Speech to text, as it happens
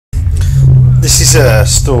This is a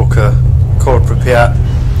Stalker called Pripyat.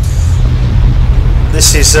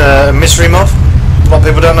 This is a mystery mod. A lot of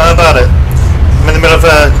people don't know about it. I'm in the middle of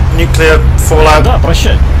a nuclear fallout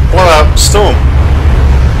blowout storm.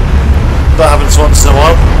 That happens once in a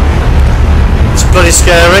while. It's bloody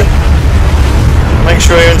scary. Make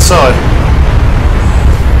sure you're inside.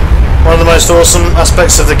 One of the most awesome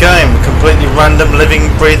aspects of the game, a completely random living,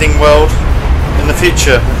 breathing world in the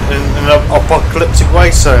future, in an apocalyptic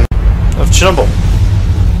waste zone of Chernobyl.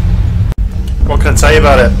 What can I tell you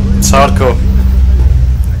about it? It's hardcore.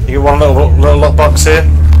 You get one little lockbox here,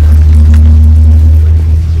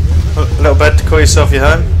 a little bed to call yourself your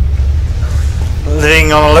home.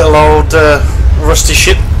 Living on a little old rusty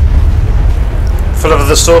ship full of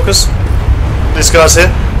other stalkers. These guys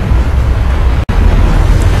here.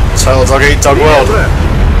 Total dog eat dog world.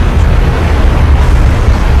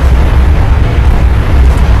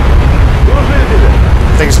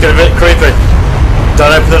 Things get a bit creepy.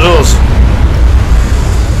 Don't open the doors.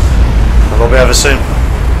 I'll be over soon.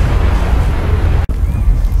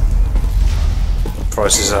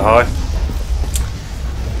 Prices are high.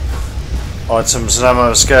 Items and ammo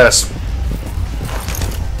are scarce.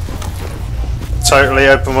 Totally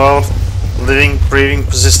open world. Living, breathing,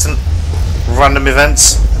 persistent. Random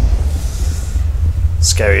events.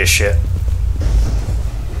 Scary as shit.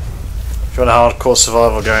 If you want a hardcore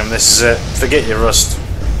survival game, this is it. Forget your Rust.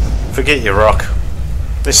 Forget your Rock.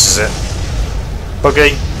 This is it.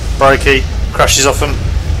 Buggy, breaky, crashes often,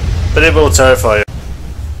 but it will terrify you.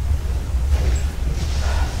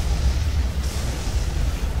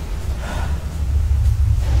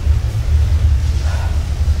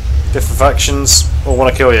 Different factions all want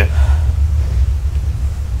to kill you.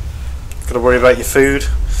 Got to worry about your food.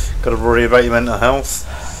 Got to worry about your mental health.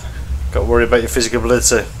 Got to worry about your physical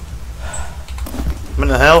ability.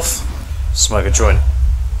 Mental health, smoke a joint.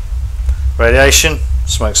 Radiation,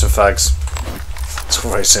 smoke some fags. It's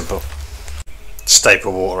all very simple.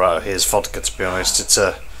 Staple water out here is vodka, to be honest. It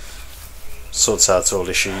sorts out all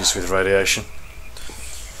issues with radiation.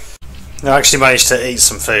 I actually managed to eat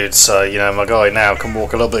some food, so you know my guy now can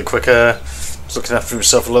walk a little bit quicker. He's looking after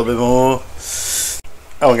himself a little bit more.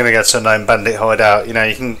 I'm going to go to a known bandit hideout. You know,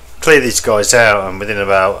 you can clear these guys out, and within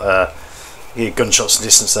about gunshots in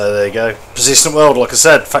distance there you go. Persistent world, like I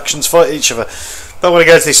said, factions fight each other. But I'm going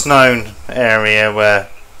to go to this known area where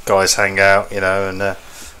guys hang out, you know, and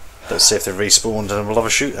let's see if they're respawned and we'll have a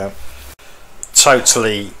shootout.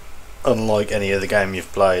 Totally unlike any other game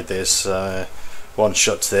you've played. There's one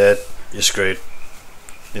shot to the head, you're screwed.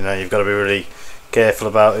 You know, you've got to be really careful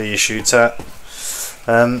about who you shoot at.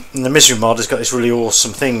 And the misery mod has got this really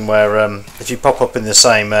awesome thing where if you pop up in the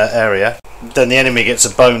same area, then the enemy gets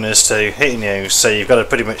a bonus to hitting you, so you've got to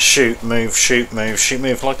pretty much shoot, move, shoot, move, shoot,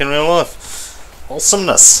 move, like in real life.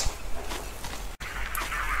 Awesomeness.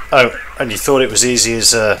 Oh, and you thought it was easy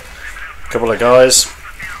as a couple of guys.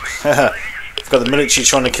 We've got the military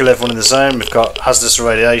trying to kill everyone in the zone. We've got hazardous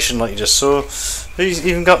radiation like you just saw. We've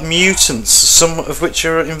even got mutants, some of which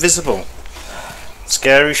are invisible.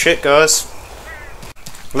 Scary shit, guys.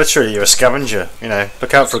 Literally, you're a scavenger, you know.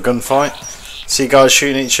 Look out for a gunfight. See guys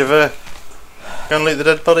shooting each other. Go and loot the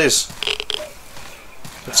dead bodies.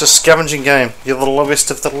 It's a scavenging game. You're the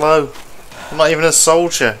lowest of the low. I'm not even a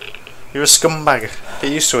soldier. You're a scumbag.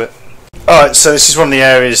 Get used to it. Alright, so this is one of the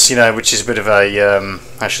areas, you know, which is a bit of a,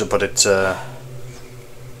 how should I put it,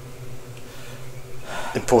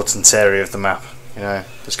 important area of the map. You know,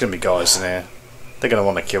 there's going to be guys in here. They're going to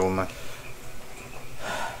want to kill me.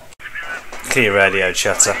 Clear radio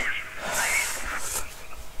chatter.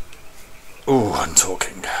 Ooh, I'm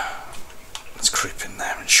talking. Let's creep in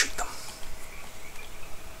there and shoot them.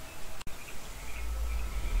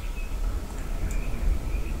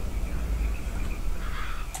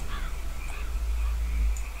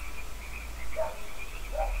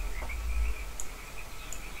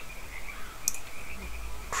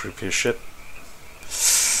 Creepy as shit.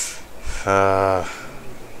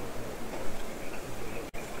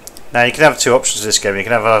 Now you can have two options in this game. You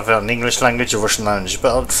can have an English language or Russian language,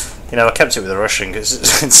 but you know I kept it with the Russian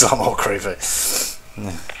because it's a lot more creepy.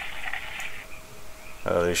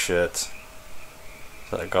 Holy shit! Is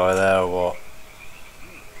that a guy there or what?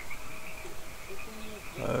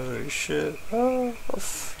 Holy shit! Oh.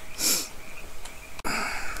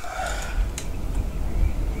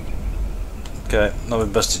 Okay, not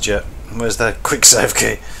been busted yet. Where's that quick save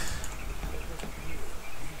key?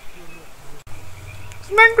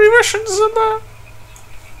 Some angry Russians in there.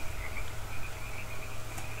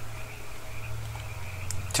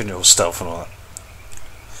 Doing all stealth and all that.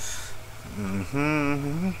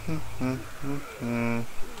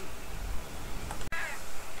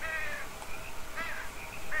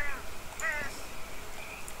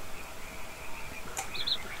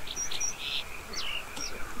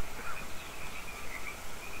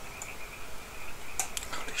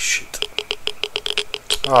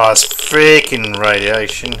 Oh, it's freaking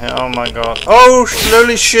radiation. Oh my god. Oh,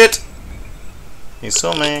 holy shit! You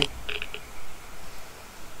saw me.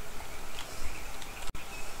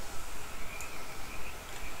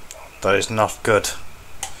 That is not good.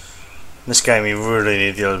 In this game you really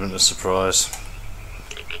need the element of surprise.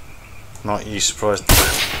 Not you surprised.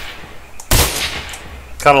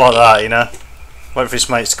 Kinda like that, you know? Wait for his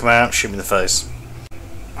mates to come out, shoot him in the face.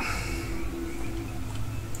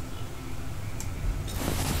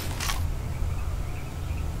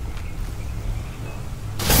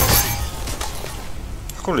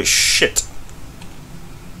 Holy shit!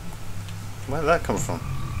 Where did that come from?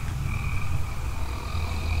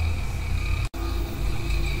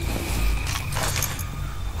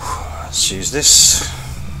 Let's use this.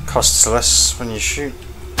 Costs less when you shoot.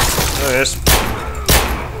 There it is.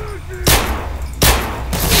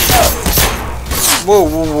 Whoa,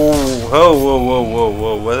 whoa, whoa, oh, whoa, whoa, whoa,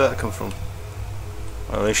 whoa, where did that come from?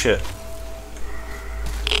 Holy shit.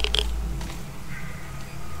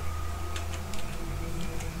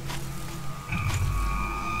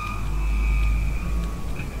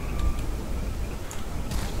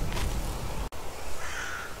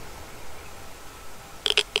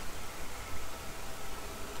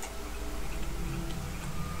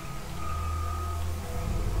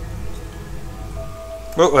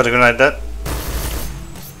 Oh, I had a grenade there.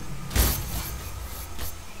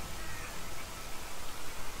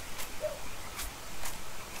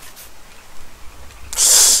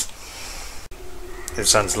 It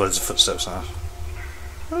sounds loads of footsteps now.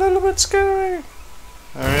 A little bit scary.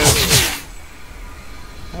 There he is.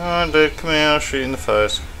 Oh dude, come here, I'll shoot you in the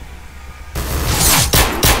face.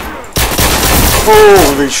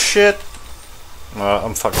 Holy shit! Well,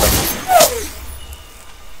 I'm fucked up.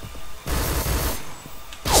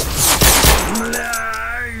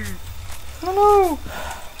 No!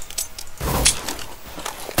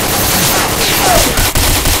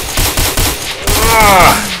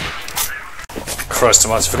 Ah! Christ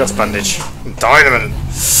almighty, I forgot to bandage. Dynamite!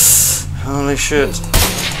 Holy shit.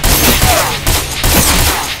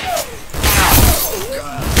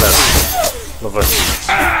 Lovely.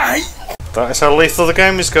 That is how lethal the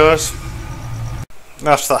game is, guys.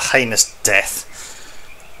 After that heinous death,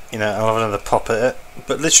 you know, I'll have another pop at it.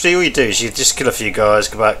 But literally all you do is you just kill a few guys,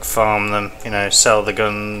 go back, farm them, you know, sell the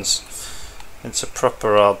guns. It's a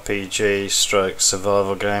proper RPG stroke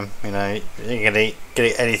survival game, you know, you're gonna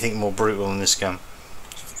get anything more brutal than this game.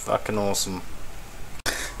 It's fucking awesome.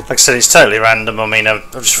 Like I said, it's totally random. I mean,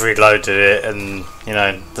 I've just reloaded it and, you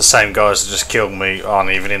know, the same guys that just killed me aren't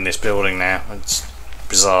even in this building now. It's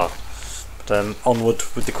bizarre. But onward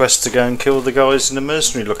with the quest to go and kill the guys in the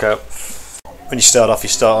mercenary lookout. When you start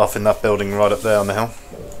off in that building right up there on the hill.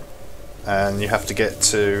 And you have to get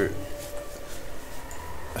to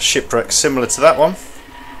a shipwreck similar to that one,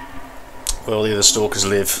 where all the other stalkers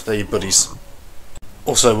live. They're your buddies.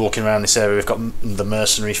 Also walking around this area we've got the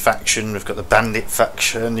mercenary faction, we've got the bandit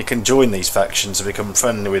faction. You can join these factions and become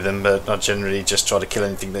friendly with them, but I generally just try to kill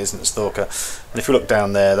anything that isn't a stalker. And if you look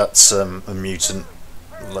down there, that's a mutant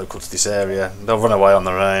local to this area. They'll run away on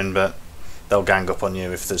their own, but they'll gang up on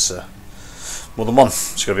you if there's more than one,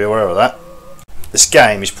 so you've got to be aware of that. This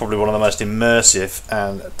game is probably one of the most immersive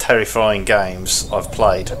and terrifying games I've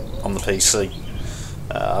played on the PC.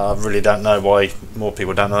 I really don't know why more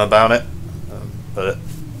people don't know about it, but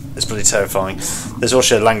it's pretty terrifying. There's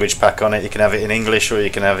also a language pack on it. You can have it in English or you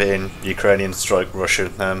can have it in Ukrainian stroke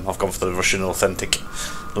Russian. I've gone for the Russian authentic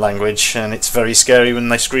language, and it's very scary when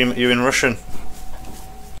they scream at you in Russian.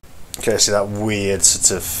 Okay, see that weird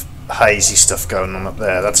sort of hazy stuff going on up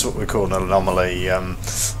there. That's what we call an anomaly.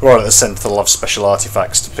 Right at the centre, they'll have special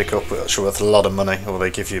artifacts to pick up, which are worth a lot of money, or they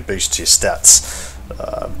give you a boost to your stats.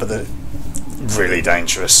 But they're really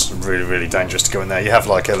dangerous, really dangerous to go in there. You have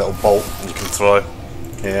like a little bolt you can throw,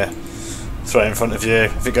 yeah, throw it in front of you.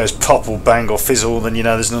 If it goes pop or bang or fizzle, then you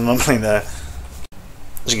know there's an anomaly there.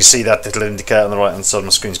 As you can see, that little indicator on the right hand side of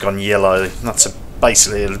my screen's gone yellow. That's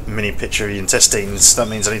basically a mini picture of your intestines. That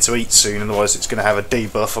means I need to eat soon, otherwise it's going to have a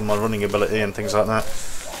debuff on my running ability and things like that.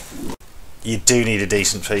 You do need a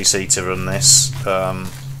decent PC to run this.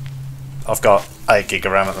 I've got 8 gig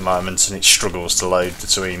of RAM at the moment and it struggles to load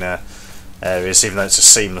between areas, even though it's a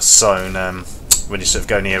seamless zone. When you sort of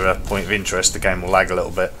go near a point of interest, the game will lag a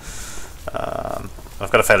little bit.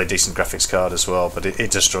 I've got a fairly decent graphics card as well, but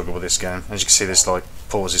it does struggle with this game. As you can see, there's like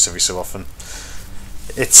pauses every so often.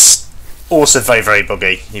 It's also very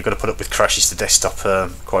buggy. You've got to put up with crashes to desktop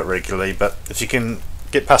quite regularly, but if you can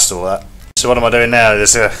get past all that. So what am I doing now?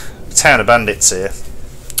 There's a town of bandits here.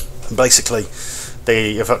 Basically,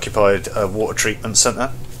 they have occupied a water treatment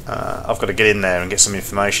centre. I've got to get in there and get some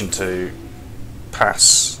information to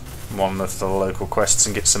pass one of the local quests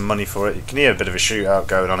and get some money for it. You can hear a bit of a shootout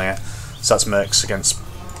going on here. So that's mercs against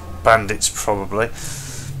bandits probably.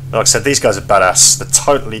 Like I said, these guys are badass. They're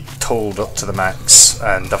totally tooled up to the max,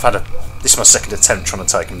 and this is my second attempt trying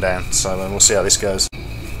to take them down, so we'll see how this goes.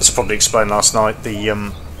 As I probably explained last night, the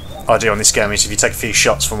idea on this game is if you take a few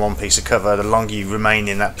shots from one piece of cover, the longer you remain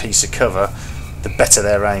in that piece of cover, the better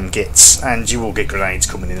their aim gets, and you will get grenades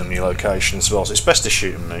coming in on your location as well, so it's best to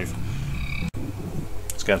shoot and move.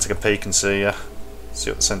 Let's go and take a peek and see what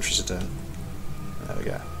the sentries are doing. There we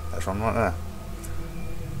go. There's one right there.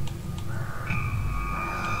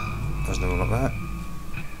 There's another one up there.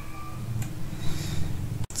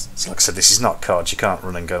 So like I said, this is not cards. You can't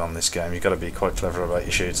run and gun on this game. You've got to be quite clever about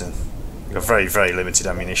your shooting. You've got very, very limited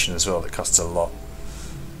ammunition as well. That costs a lot.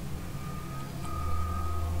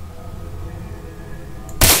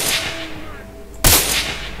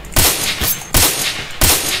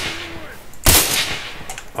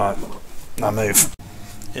 Right, now move.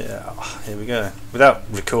 Yeah, here we go. Without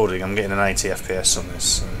recording, I'm getting an 80 FPS on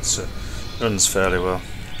this, so it runs fairly well.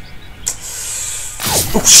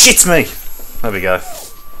 Oh shit me! There we go.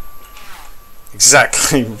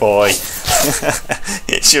 Exactly why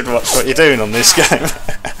you should watch what you're doing on this game.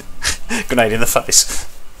 Grenade in the face.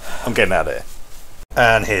 I'm getting out of here.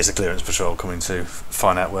 And here's the clearance patrol coming to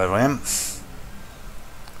find out where I am.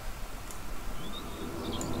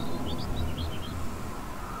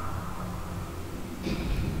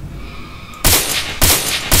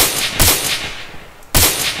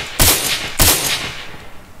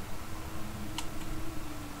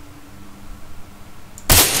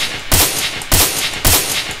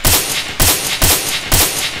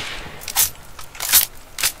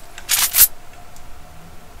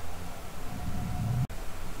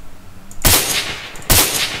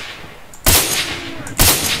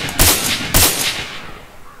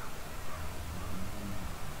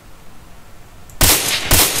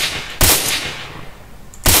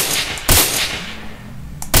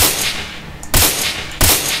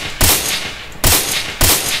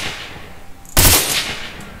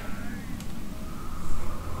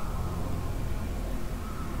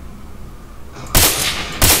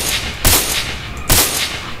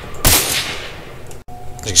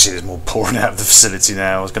 As you can see, there's more pouring out of the facility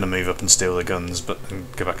now. I was going to move up and steal the guns, and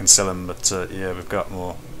go back and sell them, but yeah, we've got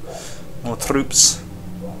more troops.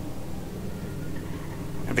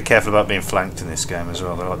 And be careful about being flanked in this game as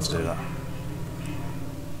well. They like to do that.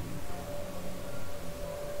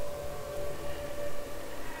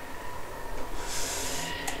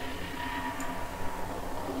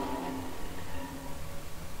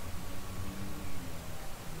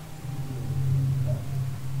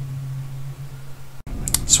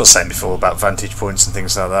 That's what I was saying before about vantage points and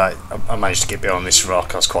things like that. I managed to get behind this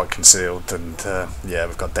rock. I was quite concealed, and yeah,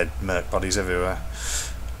 we've got dead merc bodies everywhere.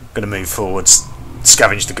 I'm going to move forwards,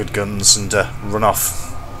 scavenge the good guns, and run off.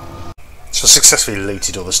 So I successfully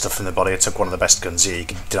looted all the stuff from the body. I took one of the best guns here. You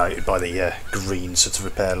can denote it by the green sort of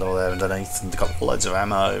repair law there underneath, and they've got loads of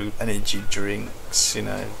ammo, energy drinks, you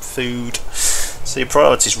know, food. So your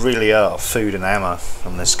priorities really are food and ammo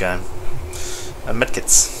on this game, and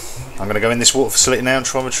medkits. I'm going to go in this water facility now and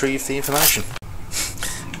try and retrieve the information.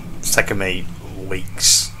 It's taken me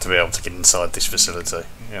weeks to be able to get inside this facility.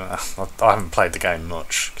 You know, I haven't played the game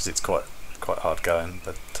much because it's quite hard going,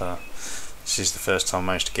 but this is the first time I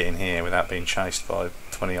managed to get in here without being chased by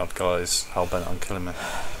 20 odd guys hell bent on killing me.